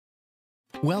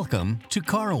Welcome to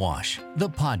Car Wash, the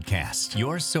podcast,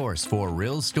 your source for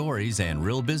real stories and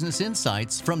real business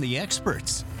insights from the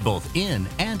experts, both in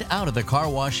and out of the car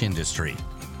wash industry.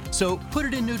 So put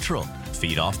it in neutral,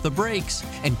 feet off the brakes,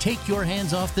 and take your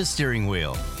hands off the steering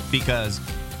wheel, because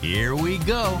here we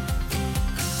go.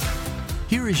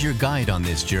 Here is your guide on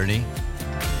this journey.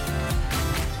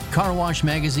 Car Wash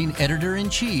Magazine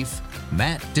Editor-in-Chief,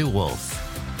 Matt DeWolf.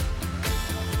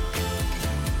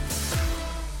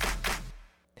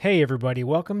 Hey everybody,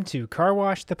 welcome to Car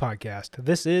Wash, the podcast.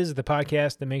 This is the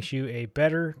podcast that makes you a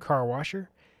better car washer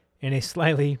and a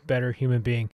slightly better human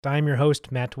being. I'm your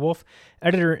host, Matt DeWolf,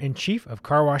 Editor-in-Chief of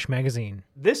Car Wash Magazine.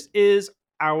 This is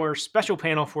our special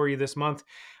panel for you this month.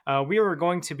 We are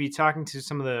going to be talking to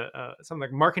some of the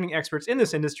marketing experts in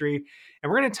this industry,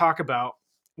 and we're going to talk about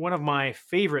one of my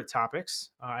favorite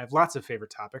topics. I have lots of favorite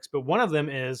topics, but one of them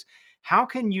is how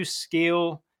can you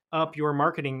scale up your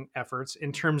marketing efforts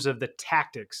in terms of the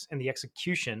tactics and the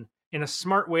execution in a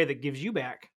smart way that gives you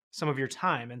back some of your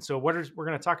time. And so we're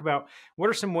going to talk about what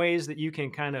are some ways that you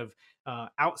can kind of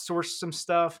outsource some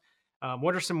stuff.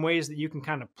 What are some ways that you can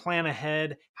kind of plan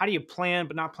ahead? How do you plan,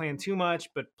 but not plan too much,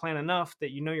 but plan enough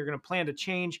that you know you're going to plan to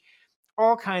change?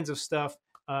 All kinds of stuff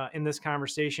in this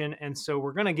conversation. And so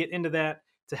we're going to get into that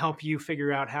to help you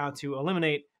figure out how to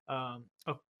eliminate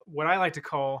what I like to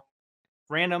call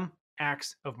random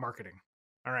acts of marketing.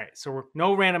 All right. So we're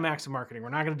no random acts of marketing. We're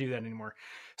not going to do that anymore.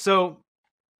 So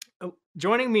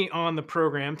joining me on the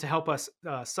program to help us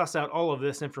suss out all of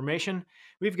this information,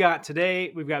 we've got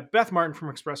Beth Martin from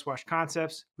Express Wash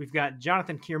Concepts. We've got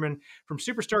Jonathan Kierman from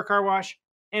Superstar Car Wash,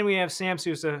 and we have Sam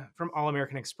Sousa from All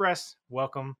American Express.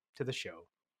 Welcome to the show.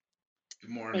 Good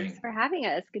morning. Thanks for having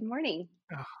us. Good morning.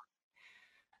 Oh,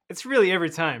 it's really every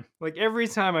time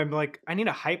I'm like, I need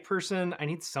a hype person. I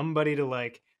need somebody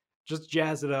to just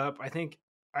jazz it up. I think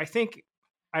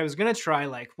I was going to try,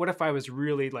 what if I was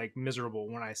really miserable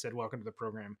when I said, welcome to the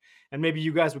program, and maybe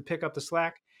you guys would pick up the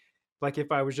slack. Like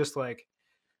if I was just like,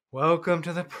 welcome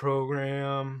to the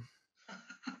program,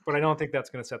 but I don't think that's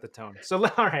going to set the tone. So,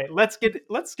 all right, let's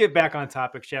get back on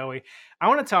topic, shall we? I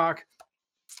want to talk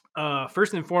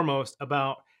first and foremost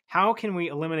about how can we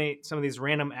eliminate some of these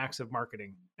random acts of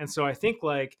marketing. And so I think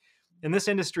in this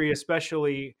industry,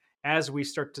 especially as we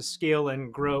start to scale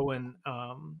and grow and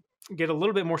get a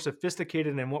little bit more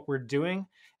sophisticated in what we're doing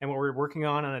and what we're working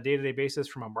on a day-to-day basis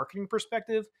from a marketing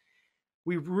perspective,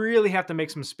 we really have to make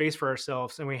some space for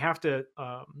ourselves, and we have to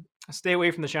stay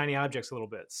away from the shiny objects a little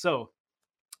bit. So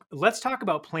let's talk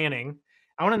about planning.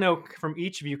 I want to know from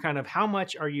each of you kind of how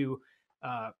much have you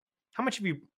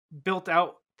built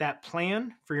out that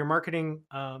plan for your marketing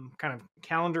kind of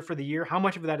calendar for the year? How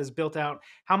much of that is built out?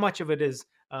 How much of it is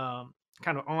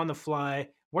kind of on the fly?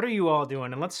 What are you all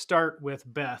doing? And let's start with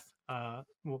Beth.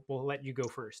 We'll let you go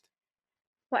first.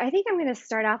 Well, I think I'm going to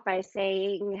start off by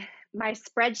saying my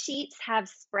spreadsheets have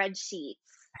spreadsheets.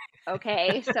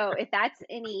 Okay. So if that's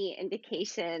any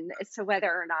indication as to whether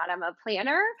or not I'm a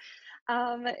planner,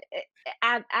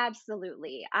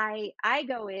 absolutely. I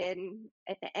go in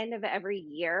at the end of every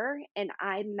year and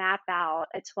I map out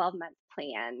a 12-month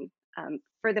plan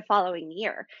for the following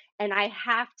year. And I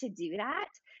have to do that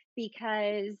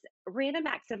because random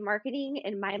acts of marketing,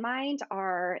 in my mind,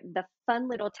 are the fun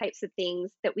little types of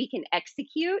things that we can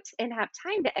execute and have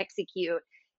time to execute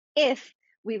if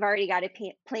we've already got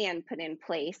a plan put in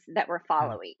place that we're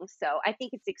following. So I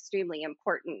think it's extremely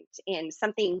important and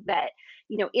something that,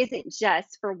 isn't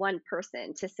just for one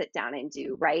person to sit down and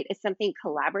do, right? It's something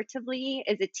collaboratively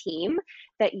as a team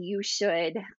that you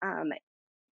should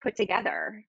put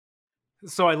together.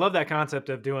 So I love that concept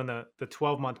of doing the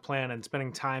 12-month plan and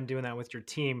spending time doing that with your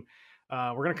team.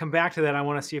 We're going to come back to that. I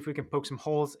want to see if we can poke some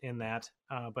holes in that.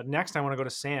 But next, I want to go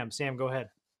to Sam. Sam, go ahead.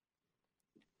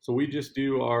 So we just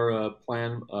do our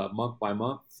plan month by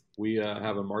month. We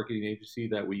have a marketing agency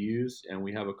that we use, and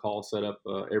we have a call set up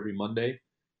every Monday,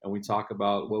 and we talk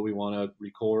about what we want to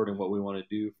record and what we want to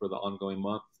do for the ongoing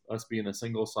month. Us being a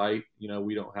single site,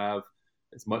 we don't have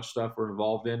as much stuff we're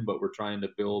involved in, but we're trying to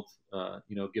build,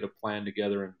 get a plan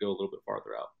together and go a little bit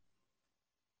farther out.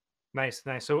 Nice.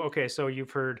 So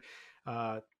you've heard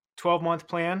 12-month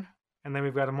plan, and then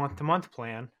we've got a month-to-month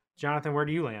plan. Jonathan, where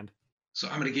do you land? So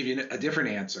I'm going to give you a different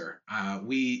answer.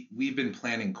 We've been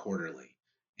planning quarterly,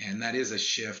 and that is a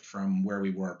shift from where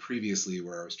we were previously,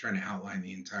 where I was trying to outline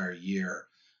the entire year,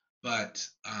 but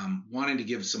wanting to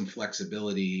give some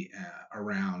flexibility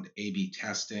around A/B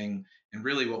testing and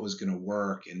really what was going to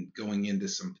work, and going into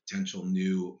some potential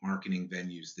new marketing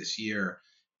venues this year.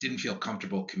 Didn't feel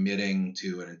comfortable committing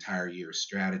to an entire year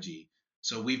strategy.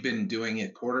 So we've been doing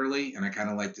it quarterly, and I kind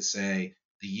of like to say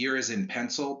the year is in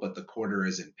pencil, but the quarter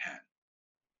is in pen.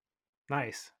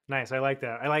 Nice. I like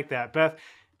that. Beth,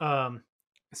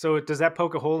 so does that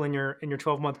poke a hole in your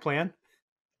 12-month plan?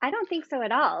 I don't think so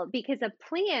at all, because a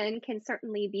plan can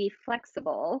certainly be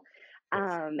flexible.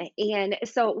 Yes. And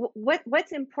so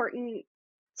what's important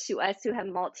to us who have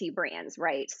multi brands,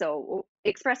 right? So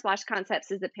Express Wash Concepts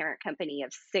is the parent company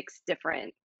of 6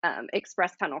 different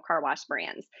express tunnel car wash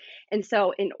brands. And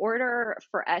so in order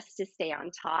for us to stay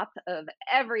on top of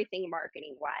everything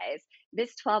marketing wise,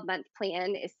 this 12-month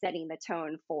plan is setting the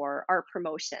tone for our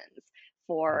promotions,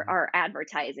 for Mhm. our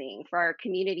advertising, for our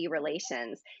community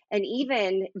relations, and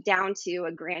even down to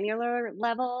a granular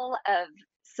level of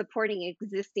supporting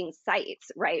existing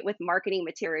sites, right, with marketing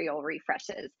material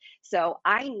refreshes. So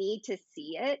I need to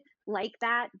see it like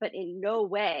that, but in no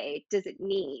way does it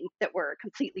mean that we're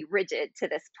completely rigid to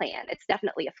this plan. It's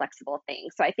definitely a flexible thing.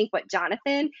 So I think what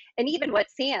Jonathan and even what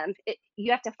Sam,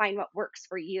 you have to find what works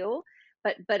for you,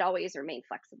 but always remain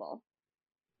flexible.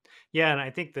 Yeah, and I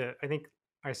think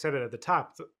I said it at the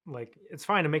top. Like, it's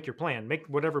fine to make your plan, make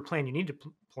whatever plan you need to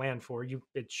plan for. You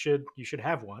should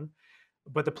have one,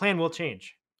 but the plan will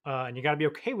change, and you got to be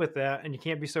okay with that. And you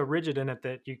can't be so rigid in it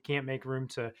that you can't make room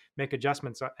to make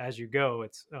adjustments as you go.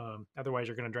 It's otherwise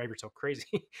you're going to drive yourself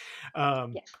crazy.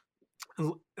 um,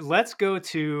 Yeah. let's go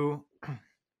to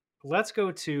let's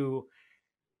go to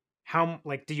how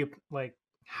like do you like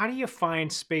how do you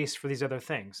find space for these other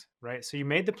things, right? So you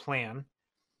made the plan.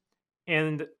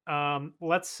 And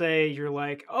let's say you're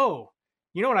like, oh,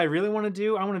 you know what I really want to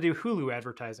do? I want to do Hulu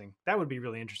advertising. That would be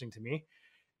really interesting to me.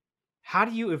 How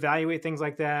do you evaluate things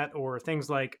like that, or things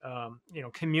like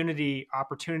community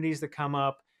opportunities that come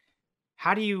up?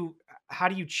 How do you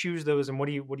choose those, and what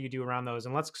do you do around those?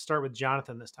 And let's start with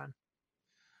Jonathan this time.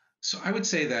 So I would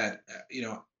say that,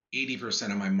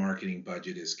 80% of my marketing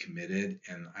budget is committed,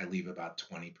 and I leave about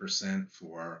 20%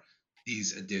 for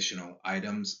these additional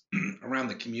items. Around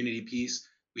the community piece,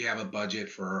 we have a budget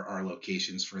for our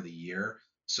locations for the year,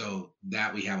 so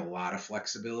that we have a lot of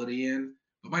flexibility in.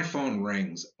 But my phone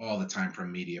rings all the time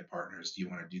from media partners. Do you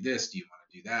want to do this? Do you want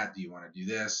to do that? Do you want to do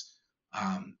this?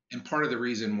 And part of the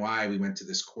reason why we went to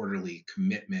this quarterly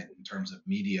commitment in terms of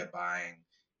media buying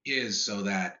is so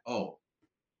that, oh,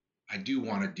 I do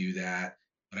want to do that,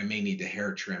 but I may need to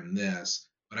hair trim this.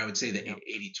 But I would say the Yep.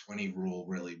 80/20 rule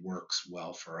really works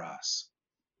well for us.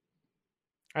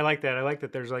 I like that. I like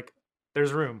that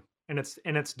there's room, and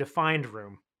it's defined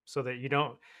room, so that you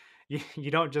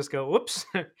don't just go, whoops,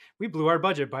 we blew our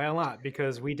budget by a lot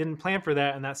because we didn't plan for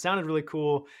that, and that sounded really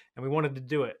cool and we wanted to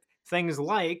do it. Things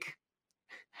like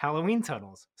Halloween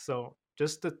tunnels. So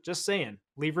just saying,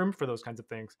 leave room for those kinds of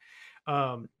things.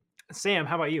 Um, Sam,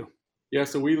 how about you? Yeah,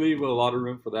 so we leave a lot of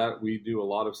room for that. We do a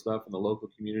lot of stuff in the local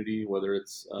community, whether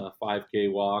it's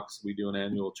 5K walks. We do an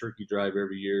annual turkey drive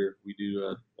every year. We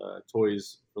do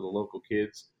toys for the local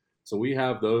kids. So we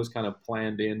have those kind of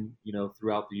planned in,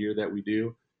 throughout the year that we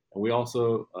do. And we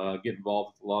also get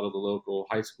involved with a lot of the local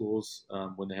high schools.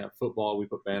 When they have football, we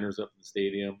put banners up in the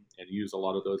stadium and use a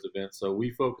lot of those events. So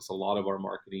we focus a lot of our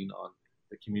marketing on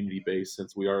the community base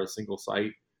since we are a single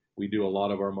site. We do a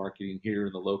lot of our marketing here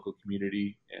in the local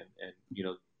community and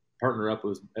partner up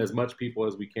with as much people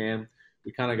as we can.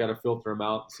 We kind of got to filter them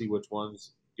out and see which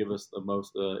ones give us the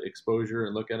most exposure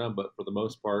and look at them. But for the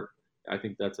most part, I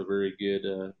think that's a very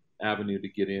good avenue to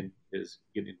get in, is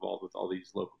getting involved with all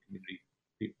these local community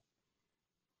people.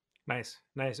 Nice.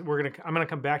 I'm gonna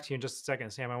come back to you in just a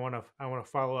second, Sam. I want to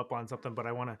follow up on something, but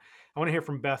I want to hear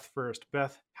from Beth first.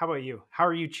 Beth, how about you? How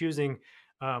are you choosing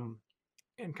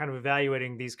and kind of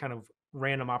evaluating these kind of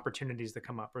random opportunities that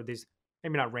come up, or these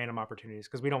maybe not random opportunities,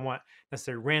 because we don't want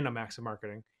necessarily random acts of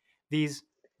marketing, these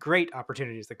great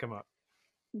opportunities that come up?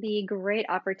 The great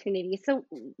opportunity. So,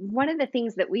 one of the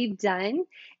things that we've done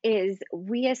is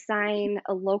we assign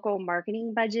a local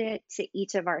marketing budget to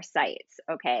each of our sites.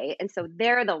 Okay. And so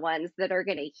they're the ones that are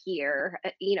going to hear,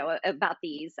 about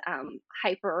these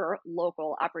hyper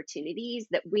local opportunities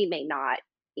that we may not,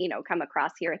 come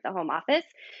across here at the home office.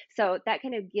 So that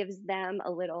kind of gives them a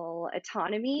little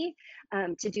autonomy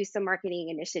to do some marketing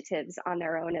initiatives on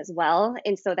their own as well.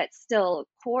 And so that's still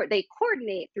they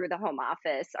coordinate through the home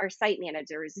office. Our site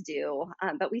managers do,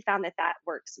 but we found that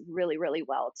works really, really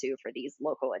well too for these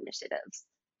local initiatives.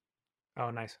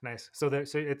 Oh, nice. So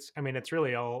it's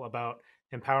really all about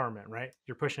empowerment, right?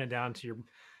 You're pushing it down to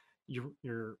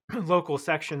your local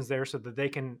sections there, so that they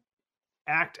can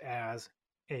act as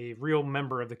a real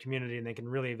member of the community, and they can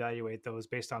really evaluate those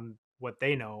based on what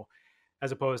they know,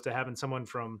 as opposed to having someone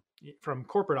from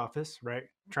corporate office, right,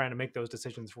 trying to make those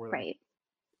decisions for them. Right.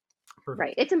 Right.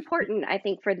 Perfect. It's important, I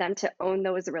think, for them to own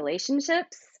those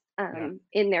relationships, Yeah.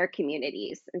 in their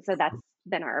communities. And so that's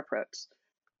been our approach.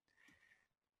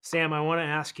 Sam, I want to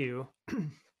ask you,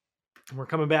 we're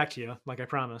coming back to you, like I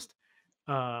promised.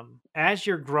 As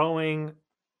you're growing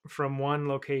from one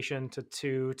location to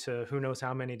two to who knows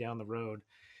how many down the road,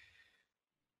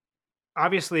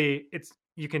 obviously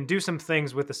you can do some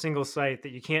things with a single site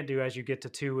that you can't do as you get to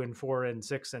 2 and 4 and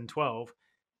 6 and 12.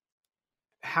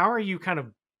 How are you kind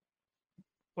of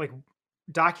like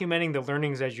documenting the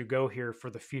learnings as you go here for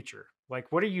the future?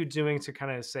 Like, what are you doing to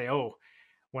kind of say, oh,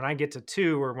 when I get to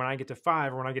 2 or when I get to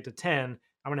 5 or when I get to 10,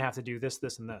 I'm going to have to do this,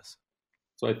 this, and this?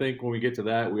 So I think when we get to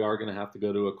that, we are going to have to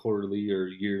go to a quarterly or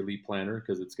yearly planner,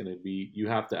 because it's going to be, you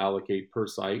have to allocate per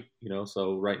site,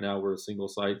 so right now we're a single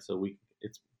site, so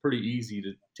it's pretty easy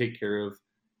to take care of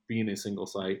being a single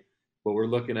site, but we're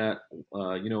looking at,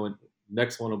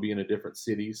 next one will be in a different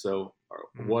city. So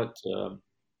what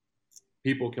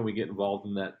people can we get involved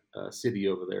in that city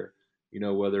over there?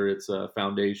 Whether it's a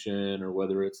foundation or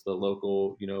whether it's the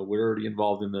local, we're already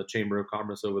involved in the Chamber of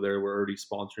Commerce over there. We're already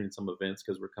sponsoring some events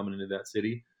because we're coming into that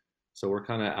city. So we're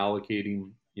kind of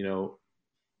allocating,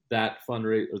 that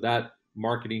fundraise or that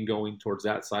marketing going towards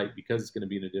that site because it's going to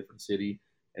be in a different city,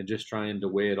 and just trying to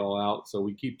weigh it all out. So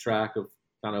we keep track of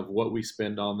kind of what we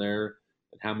spend on there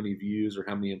and how many views or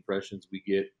how many impressions we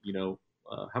get,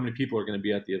 how many people are going to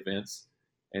be at the events,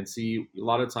 and see, a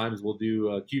lot of times we'll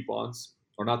do coupons.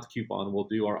 Or not the coupon, we'll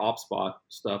do our OpSpot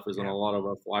stuff is on a lot of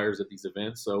our flyers at these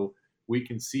events. So we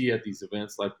can see at these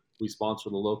events, like we sponsor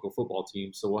the local football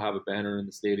team. So we'll have a banner in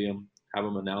the stadium, have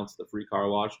them announce the free car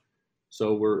wash.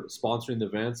 So we're sponsoring the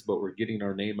events, but we're getting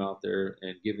our name out there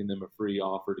and giving them a free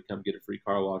offer to come get a free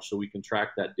car wash. So we can track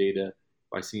that data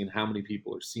by seeing how many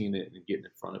people are seeing it and getting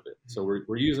in front of it. So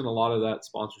we're using a lot of that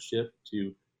sponsorship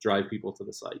to drive people to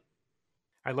the site.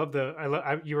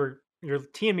 You're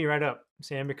teeing me right up,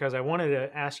 Sam, because I wanted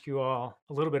to ask you all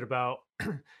a little bit about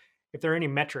if there are any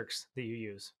metrics that you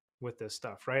use with this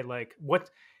stuff, right? Like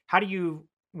what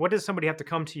does somebody have to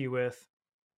come to you with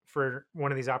for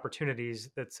one of these opportunities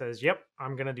that says, yep,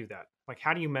 I'm going to do that? Like,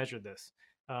 how do you measure this?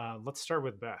 Let's start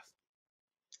with Beth.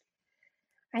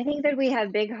 I think that we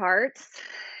have big hearts.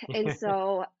 And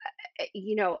so,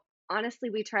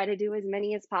 honestly, we try to do as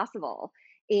many as possible.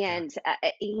 And,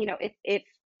 if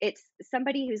it's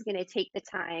somebody who's going to take the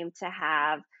time to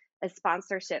have a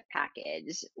sponsorship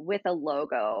package with a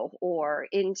logo, or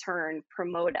in turn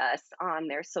promote us on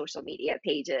their social media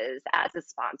pages as a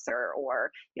sponsor,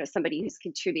 or somebody who's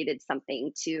contributed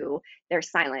something to their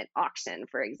silent auction,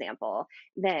 for example,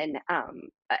 then I'm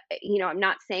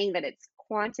not saying that it's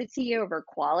quantity over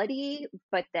quality,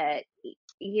 but that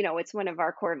it's one of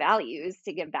our core values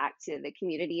to give back to the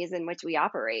communities in which we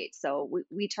operate. So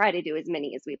we try to do as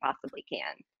many as we possibly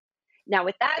can. Now,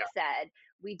 with that said,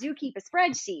 we do keep a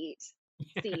spreadsheet.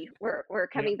 See, we're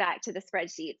coming back to the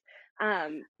spreadsheet,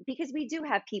 because we do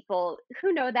have people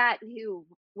who know that, who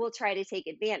will try to take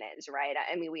advantage, right?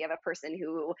 I mean, we have a person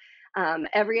who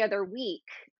every other week,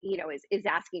 is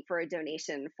asking for a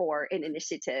donation for an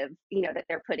initiative, that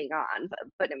they're putting on.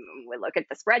 But we look at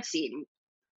the spreadsheet, and,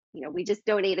 we just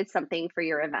donated something for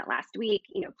your event last week.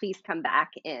 Please come back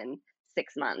in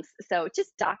 6 months. So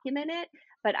just document it.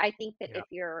 But I think that if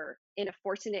you're in a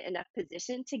fortunate enough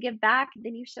position to give back,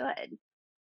 then you should.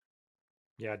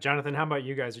 Yeah. Jonathan, how about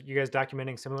you guys? Are you guys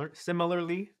documenting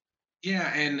similarly?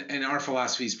 Yeah, and our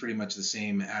philosophy is pretty much the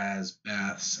same as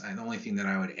Beth's. And the only thing that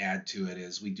I would add to it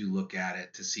is we do look at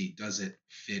it to see, does it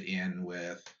fit in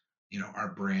with,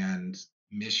 our brand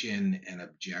mission and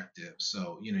objective.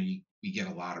 So, we get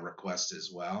a lot of requests as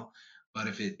well. But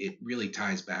if it really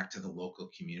ties back to the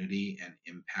local community and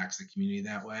impacts the community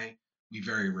that way, we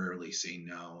very rarely say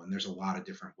no. And there's a lot of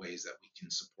different ways that we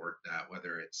can support that,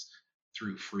 whether it's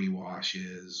through free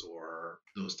washes or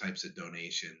those types of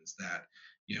donations that,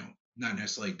 not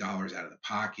necessarily dollars out of the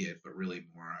pocket, but really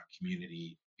more a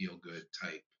community feel good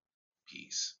type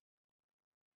piece.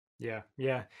 Yeah.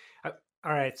 Yeah. All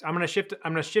right. So I'm going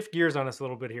to shift gears on us a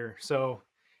little bit here. So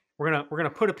we're going to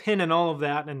put a pin in all of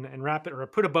that and wrap it, or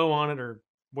put a bow on it, or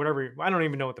whatever. I don't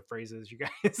even know what the phrase is, you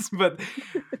guys, but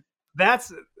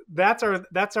that's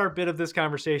our bit of this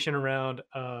conversation around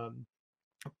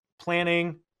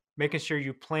planning, making sure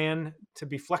you plan to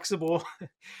be flexible,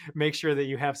 make sure that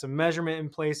you have some measurement in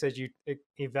place as you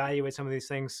evaluate some of these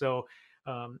things. So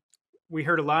we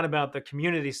heard a lot about the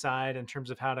community side in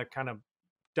terms of how to kind of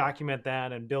document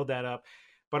that and build that up.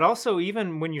 But also,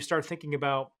 even when you start thinking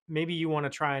about, maybe you want to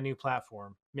try a new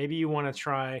platform, maybe you want to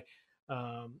try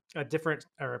a different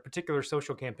or a particular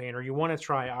social campaign, or you want to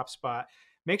try OpSpot,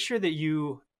 make sure that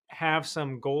you have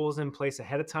some goals in place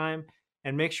ahead of time,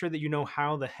 and make sure that you know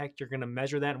how the heck you're going to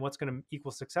measure that and what's going to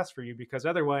equal success for you, because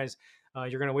otherwise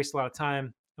you're going to waste a lot of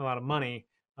time, a lot of money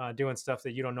doing stuff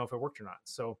that you don't know if it worked or not.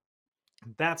 So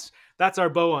that's our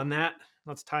bow on that.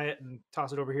 Let's tie it and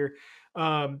toss it over here.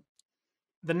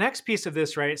 The next piece of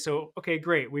this, right? So, okay,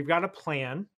 great. We've got a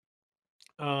plan.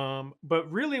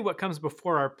 But really what comes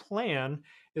before our plan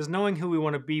is knowing who we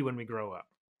want to be when we grow up.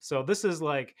 So this is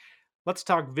like, let's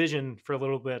talk vision for a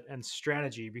little bit and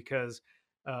strategy, because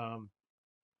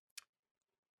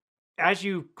as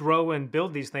you grow and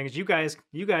build these things, you guys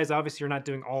obviously are not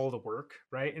doing all the work,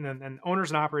 right? And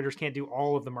owners and operators can't do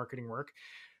all of the marketing work.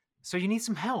 So you need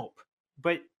some help.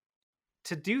 But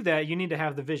to do that, you need to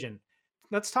have the vision.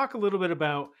 Let's talk a little bit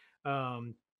about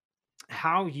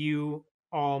how you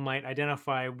all might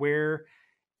identify where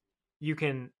you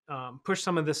can push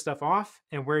some of this stuff off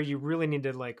and where you really need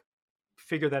to like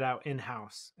figure that out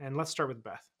in-house. And let's start with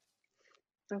Beth.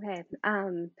 Okay.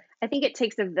 I think it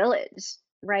takes a village,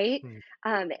 right?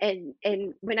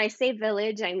 And when I say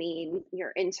village, I mean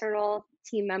your internal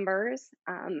team members,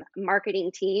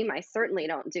 marketing team. I certainly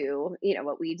don't do,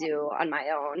 what we do on my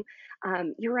own.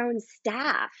 Your own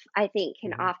staff, I think,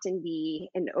 can often be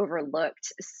an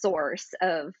overlooked source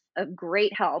of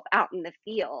great help out in the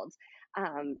field.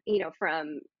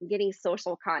 From getting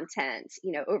social content,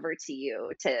 over to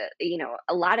you to,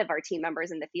 a lot of our team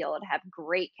members in the field have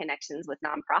great connections with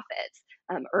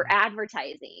nonprofits or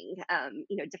advertising,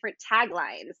 different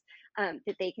taglines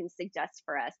that they can suggest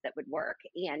for us that would work.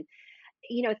 And,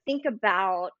 think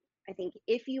about, I think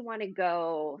if you want to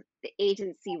go the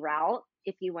agency route,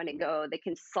 if you want to go the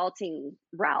consulting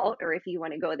route, or if you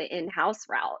want to go the in-house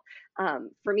route.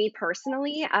 For me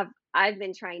personally, I've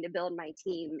been trying to build my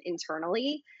team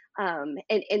internally,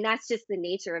 and that's just the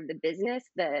nature of the business,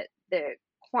 the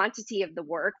quantity of the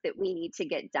work that we need to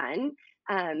get done,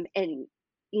 and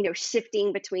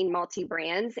shifting between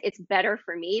multi-brands. It's better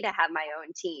for me to have my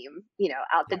own team,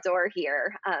 out the door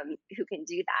here, who can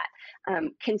do that.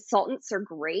 Consultants are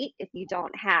great if you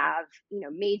don't have,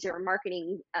 major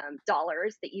marketing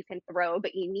dollars that you can throw,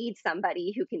 but you need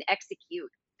somebody who can execute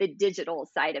the digital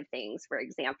side of things, for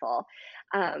example.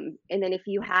 And then if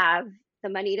you have the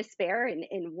money to spare and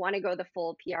want to go the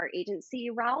full PR agency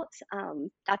route,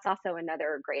 that's also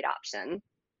another great option.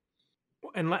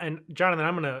 And Jonathan,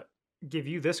 I'm going to give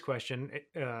you this question,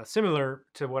 similar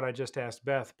to what I just asked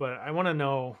Beth, but I want to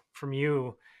know from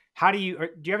you, do you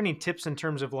have any tips in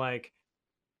terms of like,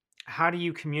 how do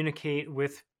you communicate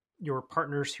with your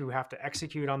partners who have to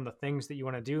execute on the things that you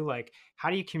want to do? Like,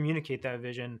 how do you communicate that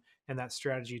vision and that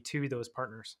strategy to those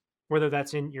partners, whether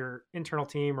that's in your internal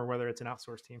team or whether it's an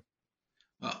outsourced team?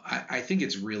 Well, I think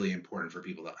it's really important for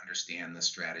people to understand the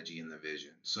strategy and the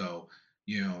vision. So,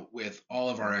 with all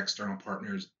of our external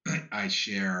partners, I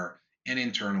share, and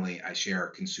internally, I share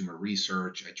consumer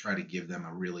research. I try to give them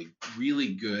a really,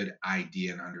 really good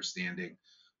idea and understanding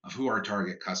of who our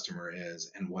target customer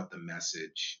is and what the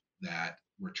message that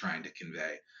we're trying to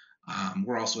convey.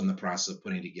 We're also in the process of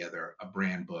putting together a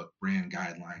brand book, brand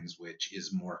guidelines, which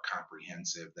is more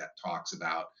comprehensive, that talks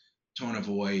about tone of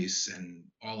voice and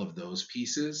all of those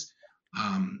pieces,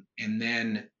 and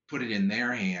then put it in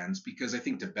their hands, because I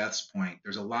think to Beth's point,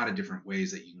 there's a lot of different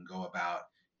ways that you can go about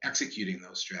executing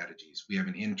those strategies. We have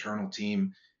an internal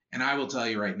team, and I will tell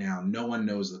you right now, no one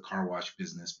knows the car wash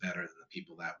business better than the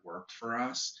people that work for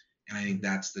us. And I think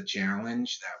that's the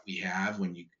challenge that we have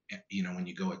when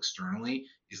you go externally,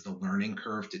 is the learning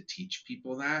curve to teach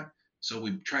people that. So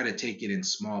we try to take it in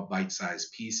small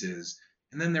bite-sized pieces.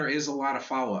 And then there is a lot of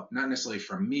follow-up, not necessarily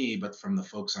from me, but from the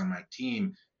folks on my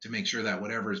team, to make sure that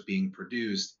whatever is being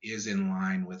produced is in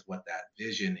line with what that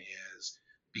vision is.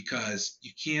 Because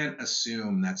you can't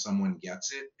assume that someone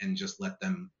gets it and just let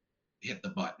them hit the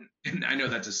button. And I know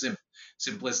that's a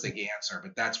simplistic answer,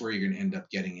 but that's where you're going to end up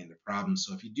getting into problems.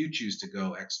 So if you do choose to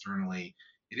go externally,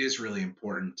 it is really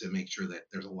important to make sure that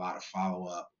there's a lot of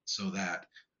follow-up so that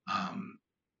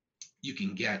you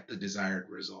can get the desired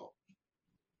result.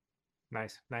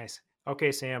 Nice.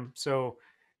 Okay, Sam. So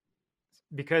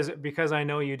because I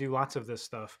know you do lots of this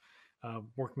stuff,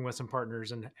 working with some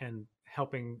partners and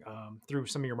helping through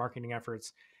some of your marketing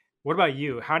efforts. What about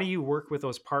you? How do you work with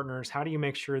those partners? How do you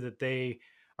make sure that they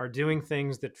are doing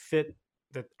things that fit,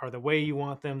 that are the way you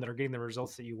want them, that are getting the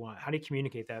results that you want? How do you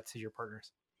communicate that to your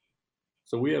partners?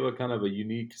 So we have a kind of a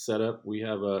unique setup. We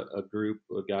have a group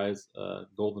of guys,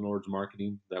 Golden Orange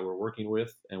Marketing, that we're working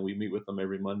with, and we meet with them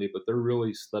every Monday, but they're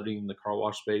really studying the car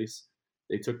wash space.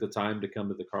 They took the time to come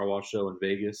to the car wash show in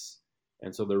Vegas.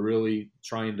 And so they're really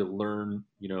trying to learn,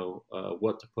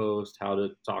 what to post, how to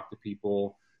talk to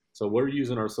people. So we're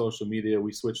using our social media.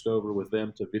 We switched over with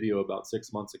them to video about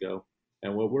 6 months ago.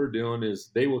 And what we're doing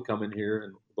is they will come in here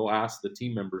and they'll ask the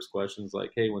team members questions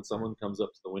like, hey, when someone comes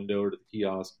up to the window or to the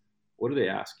kiosk, what do they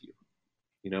ask you?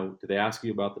 Do they ask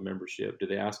you about the membership? Do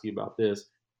they ask you about this?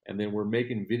 And then we're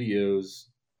making videos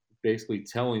basically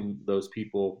telling those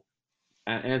people,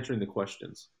 answering the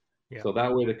questions. Yeah. So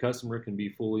that way the customer can be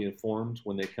fully informed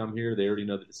when they come here. They already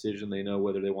know the decision. They know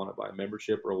whether they want to buy a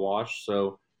membership or a wash.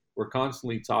 So we're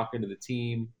constantly talking to the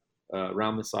team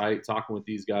around the site, talking with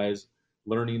these guys,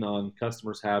 learning on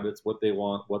customers' habits, what they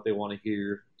want to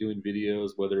hear, doing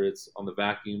videos, whether it's on the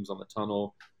vacuums, on the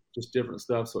tunnel, just different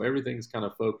stuff. So everything's kind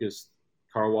of focused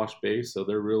car wash based. So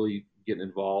they're really getting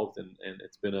involved, and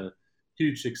it's been a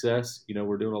huge success.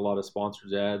 We're doing a lot of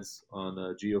sponsors ads on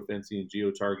geofencing and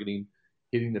geo-targeting,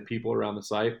 hitting the people around the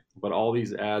site. But all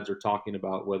these ads are talking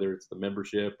about whether it's the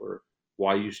membership or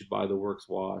why you should buy the Works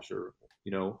wash, or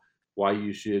why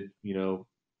you should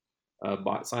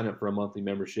sign up for a monthly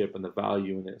membership and the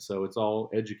value in it. So it's all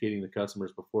educating the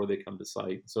customers before they come to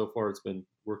site. So far, it's been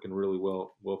working really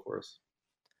well for us.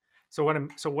 So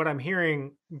what I'm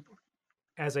hearing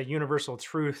as a universal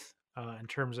truth in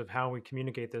terms of how we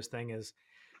communicate this thing is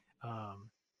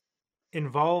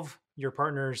involve your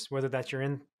partners, whether that's your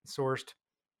in-sourced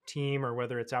team or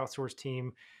whether it's outsourced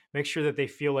team. Make sure that they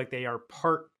feel like they are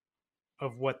part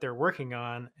of what they're working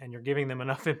on, and you're giving them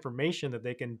enough information that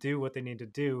they can do what they need to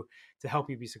do to help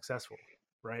you be successful,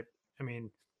 right? I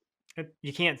mean,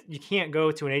 you can't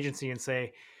go to an agency and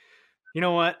say, you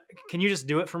know what, can you just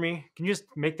do it for me? Can you just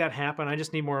make that happen? I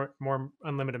just need more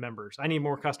unlimited members. I need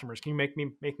more customers. Can you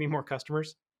make me more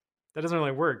customers? That doesn't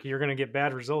really work. You're going to get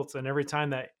bad results, and every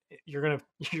time that you're going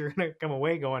to come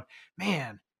away going,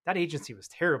 man, that agency was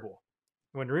terrible,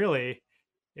 when really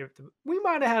we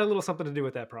might have had a little something to do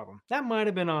with that problem. That might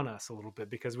have been on us a little bit,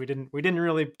 because we didn't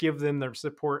really give them the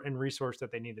support and resource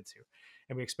that they needed to,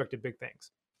 and we expected big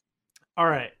things. All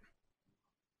right,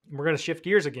 we're going to shift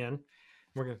gears again.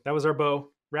 That was our bow.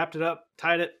 Wrapped it up,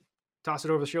 tied it, tossed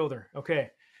it over the shoulder. Okay.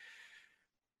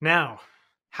 Now,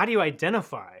 how do you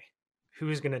identify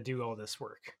who's going to do all this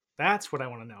work? That's what I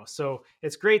want to know. So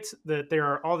it's great that there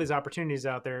are all these opportunities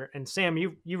out there. And Sam,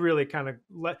 you really kind of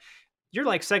you're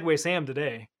like Segway Sam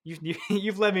today.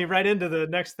 You've led me right into the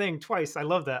next thing twice. I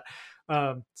love that.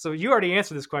 So you already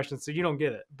answered this question, so you don't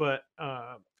get it. But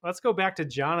let's go back to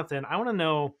Jonathan. I want to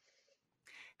know,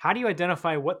 how do you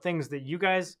identify what things that you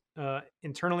guys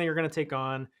internally are going to take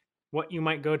on, what you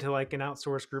might go to like an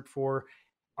outsource group for?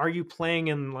 Are you playing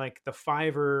in like the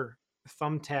Fiverr,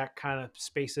 Thumbtack kind of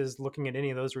spaces, looking at any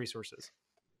of those resources?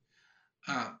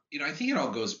 I think it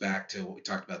all goes back to what we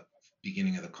talked about at the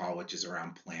beginning of the call, which is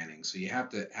around planning. So you have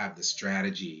to have the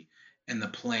strategy and the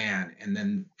plan, and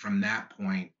then from that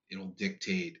point, it'll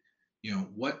dictate,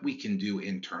 what we can do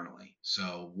internally.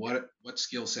 So what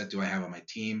skill set do I have on my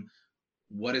team?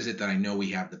 What is it that I know we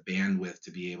have the bandwidth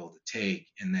to be able to take?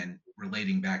 And then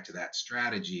relating back to that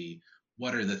strategy,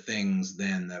 what are the things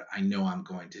then that I know I'm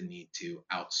going to need to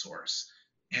outsource?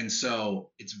 And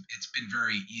so it's been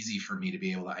very easy for me to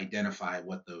be able to identify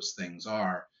what those things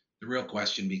are. The real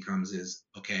question becomes is,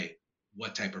 okay,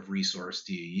 what type of resource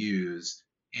do you use?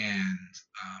 And,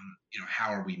 how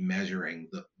are we measuring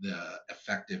the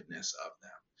effectiveness of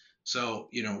them? So,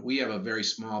 we have a very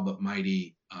small but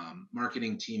mighty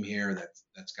marketing team here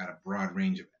that's got a broad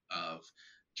range of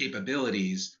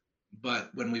capabilities. But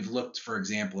when we've looked, for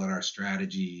example, at our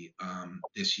strategy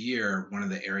this year, one of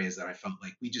the areas that I felt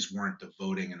like we just weren't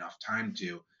devoting enough time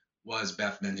to was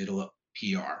Beth mentioned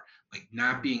PR, like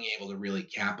not being able to really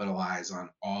capitalize on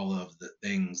all of the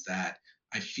things that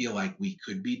I feel like we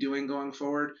could be doing going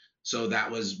forward. So that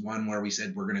was one where we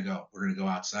said, we're going to go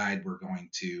outside. We're going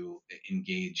to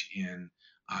engage in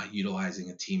utilizing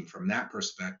a team from that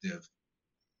perspective.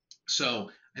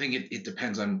 So I think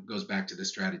it goes back to the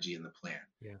strategy and the plan.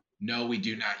 Yeah. No, we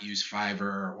do not use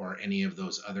Fiverr or any of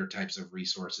those other types of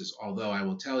resources. Although I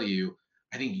will tell you,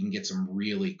 I think you can get some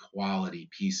really quality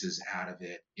pieces out of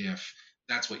it if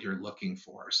that's what you're looking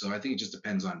for. So I think it just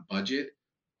depends on budget,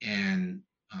 and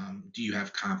do you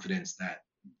have confidence that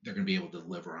they're going to be able to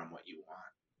deliver on what you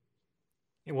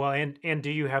want? Well, and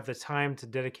do you have the time to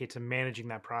dedicate to managing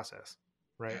that process?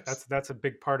 Right. Yes. That's a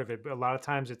big part of it. But a lot of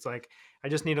times it's like, I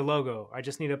just need a logo. I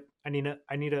need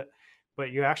a,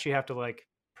 but you actually have to like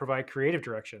provide creative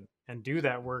direction and do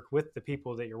that work with the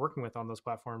people that you're working with on those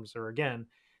platforms, or again,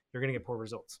 you're going to get poor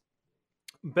results.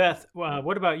 Beth,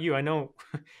 what about you? I know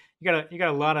you got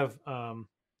a lot of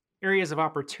areas of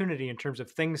opportunity in terms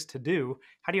of things to do.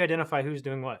 How do you identify who's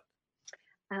doing what?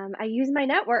 I use my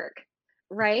network,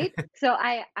 right? So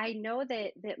I know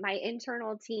that my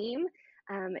internal team,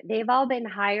 they've all been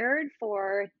hired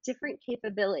for different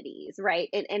capabilities, right?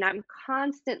 And I'm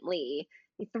constantly,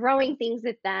 throwing things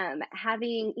at them,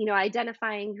 having,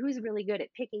 identifying who's really good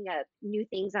at picking up new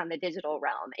things on the digital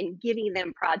realm and giving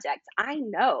them projects. I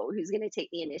know who's going to take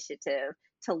the initiative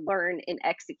to learn and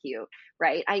execute,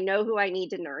 right? I know who I need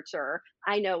to nurture.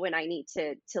 I know when I need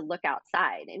to look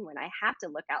outside, and when I have to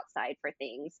look outside for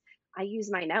things, I use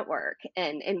my network.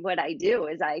 And what I do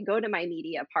is I go to my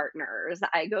media partners,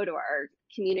 I go to our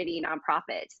community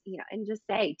nonprofits, and just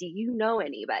say, do you know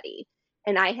anybody?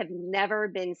 And I have never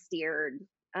been steered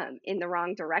in the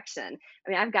wrong direction. I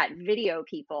mean, I've got video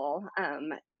people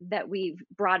that we've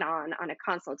brought on a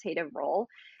consultative role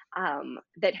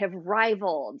that have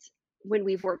rivaled when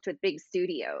we've worked with big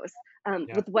studios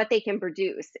Yeah. with what they can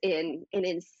produce in an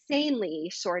insanely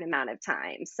short amount of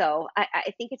time. So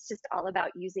I think it's just all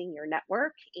about using your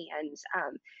network and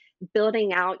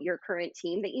building out your current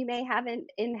team that you may have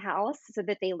in-house so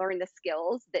that they learn the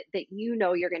skills that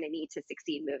you're going to need to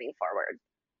succeed moving forward.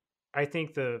 I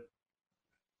think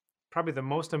probably the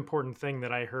most important thing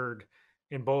that I heard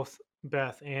in both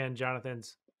Beth and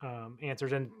Jonathan's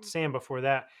answers, and Sam before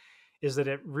that, is that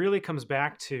it really comes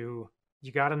back to,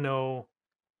 you got to know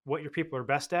what your people are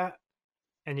best at,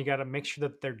 and you got to make sure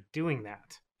that they're doing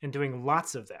that and doing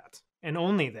lots of that and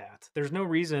only that. There's no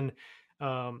reason,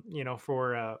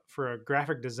 for a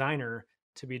graphic designer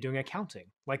to be doing accounting.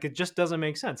 Like, it just doesn't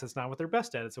make sense. It's not what they're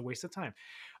best at. It's a waste of time.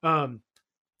 All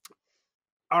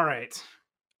right.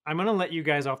 I'm going to let you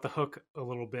guys off the hook a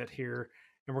little bit here,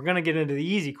 and we're going to get into the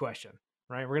easy question,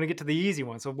 right? We're going to get to the easy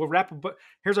one. So we'll wrap up.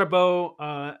 Here's our bow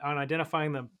on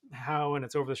identifying the how, and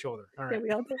it's over the shoulder. All right. Yeah,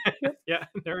 we all do. Yep. Yeah,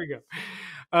 there we go.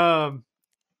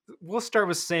 We'll start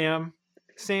with Sam.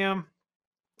 Sam,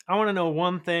 I want to know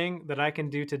one thing that I can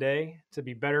do today to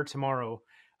be better tomorrow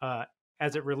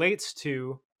as it relates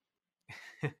to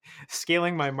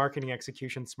scaling my marketing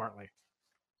execution smartly.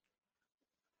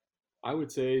 I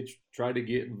would say try to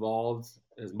get involved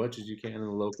as much as you can in the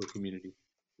local community.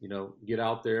 Get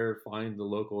out there, find the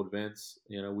local events.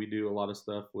 We do a lot of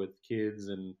stuff with kids,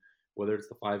 and whether it's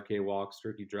the 5K walks,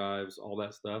 turkey drives, all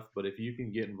that stuff. But if you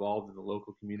can get involved in the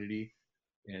local community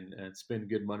and spend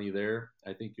good money there,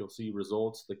 I think you'll see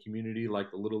results. The community, like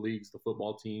the little leagues, the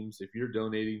football teams, if you're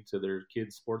donating to their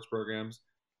kids' sports programs,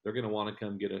 they're going to want to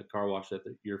come get a car wash at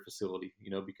your facility,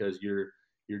 because you're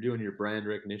doing your brand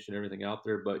recognition, everything out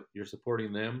there, but you're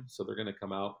supporting them. So they're going to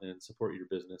come out and support your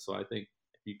business. So I think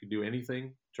if you can do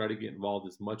anything, try to get involved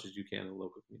as much as you can in the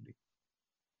local community.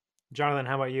 Jonathan,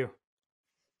 how about you?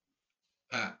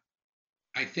 I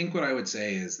think what I would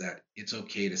say is that it's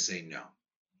okay to say no.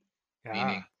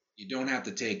 Meaning you don't have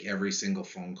to take every single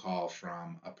phone call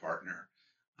from a partner.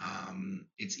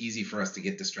 It's easy for us to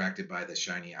get distracted by the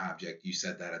shiny object. You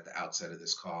said that at the outset of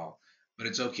this call, but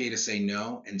it's okay to say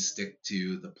no and stick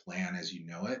to the plan as you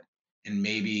know it. And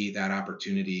maybe that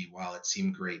opportunity, while it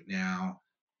seemed great now,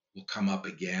 will come up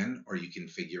again, or you can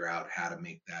figure out how to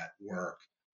make that work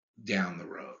down the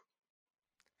road.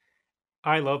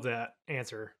 I love that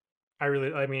answer.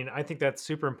 I think that's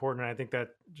super important. I think that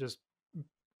just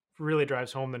really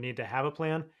drives home the need to have a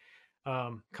plan.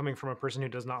 Coming from a person who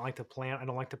does not like to plan, I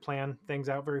don't like to plan things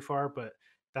out very far, but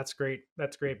that's great.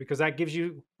 That's great because that gives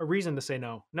you a reason to say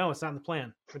no. No, it's not in the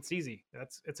plan. It's easy.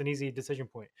 It's an easy decision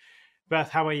point.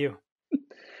 Beth, how about you?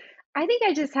 I think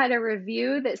I just had a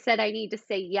review that said I need to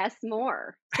say yes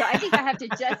more. So I think I have to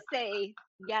just say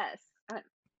yes. I'm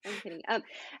kidding.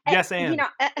 Yes, and yeah.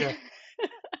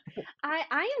 I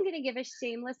am going to give a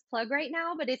shameless plug right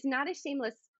now, but it's not a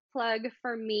shameless plug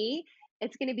for me.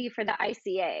 It's going to be for the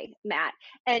ICA, Matt.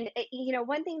 And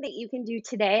one thing that you can do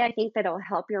today, I think that'll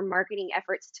help your marketing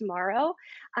efforts tomorrow,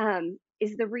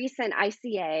 is the recent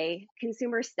ICA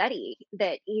consumer study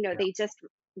that they just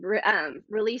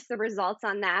released the results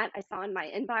on that. I saw in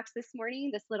my inbox this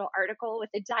morning this little article with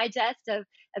a digest of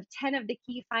 10 of the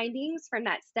key findings from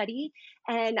that study.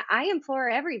 And I implore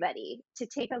everybody to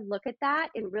take a look at that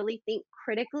and really think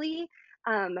critically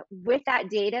with that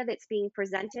data that's being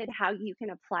presented, how you can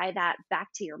apply that back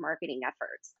to your marketing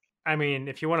efforts. I mean,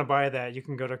 if you want to buy that, you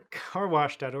can go to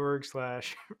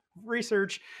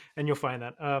carwash.org/research and you'll find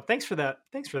that. Thanks for that.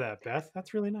 Thanks for that, Beth.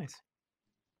 That's really nice.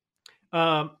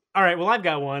 All right. Well, I've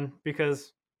got one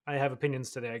because I have opinions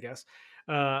today, I guess.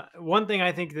 One thing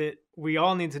I think that we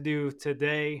all need to do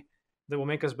today that will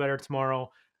make us better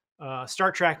tomorrow,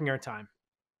 start tracking our time.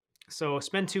 So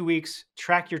spend 2 weeks,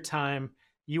 track your time.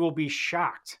 You will be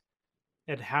shocked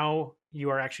at how you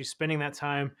are actually spending that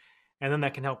time. And then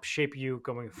that can help shape you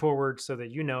going forward so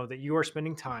that you know that you are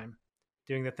spending time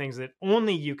doing the things that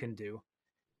only you can do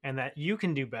and that you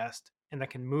can do best and that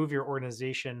can move your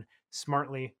organization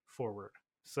smartly forward.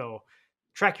 So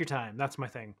track your time. That's my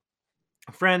thing.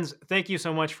 Friends, thank you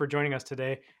so much for joining us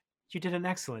today. You did an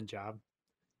excellent job.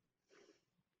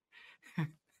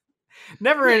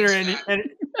 Never enter any.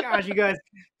 Gosh, you guys.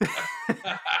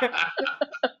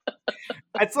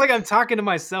 It's like I'm talking to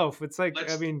myself. It's like,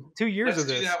 2 years of this.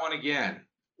 Let's do that one again.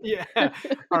 Yeah.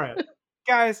 All right.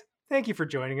 Guys, thank you for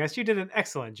joining us. You did an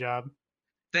excellent job.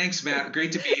 Thanks, Matt.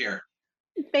 Great to be here.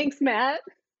 Thanks, Matt.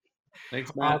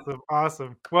 Thanks, Matt.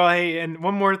 Awesome. Well, hey, and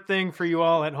one more thing for you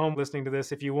all at home listening to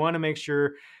this. If you want to make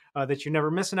sure that you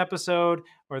never miss an episode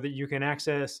or that you can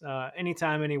access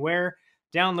anytime, anywhere,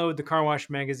 download the Car Wash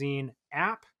Magazine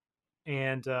app,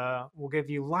 and we'll give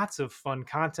you lots of fun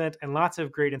content and lots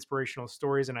of great inspirational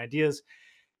stories and ideas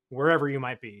wherever you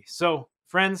might be. So,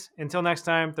 friends, until next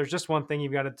time, there's just one thing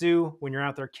you've got to do when you're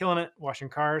out there killing it, washing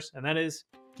cars, and that is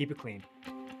keep it clean.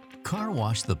 Car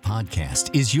Wash the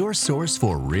Podcast is your source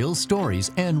for real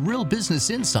stories and real business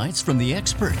insights from the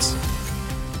experts,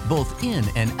 both in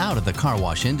and out of the car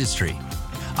wash industry.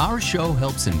 Our show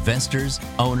helps investors,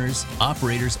 owners,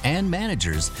 operators, and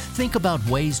managers think about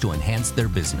ways to enhance their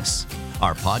business.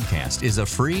 Our podcast is a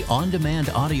free on-demand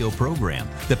audio program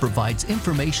that provides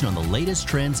information on the latest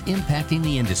trends impacting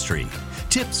the industry,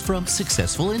 tips from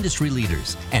successful industry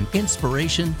leaders, and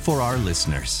inspiration for our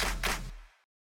listeners.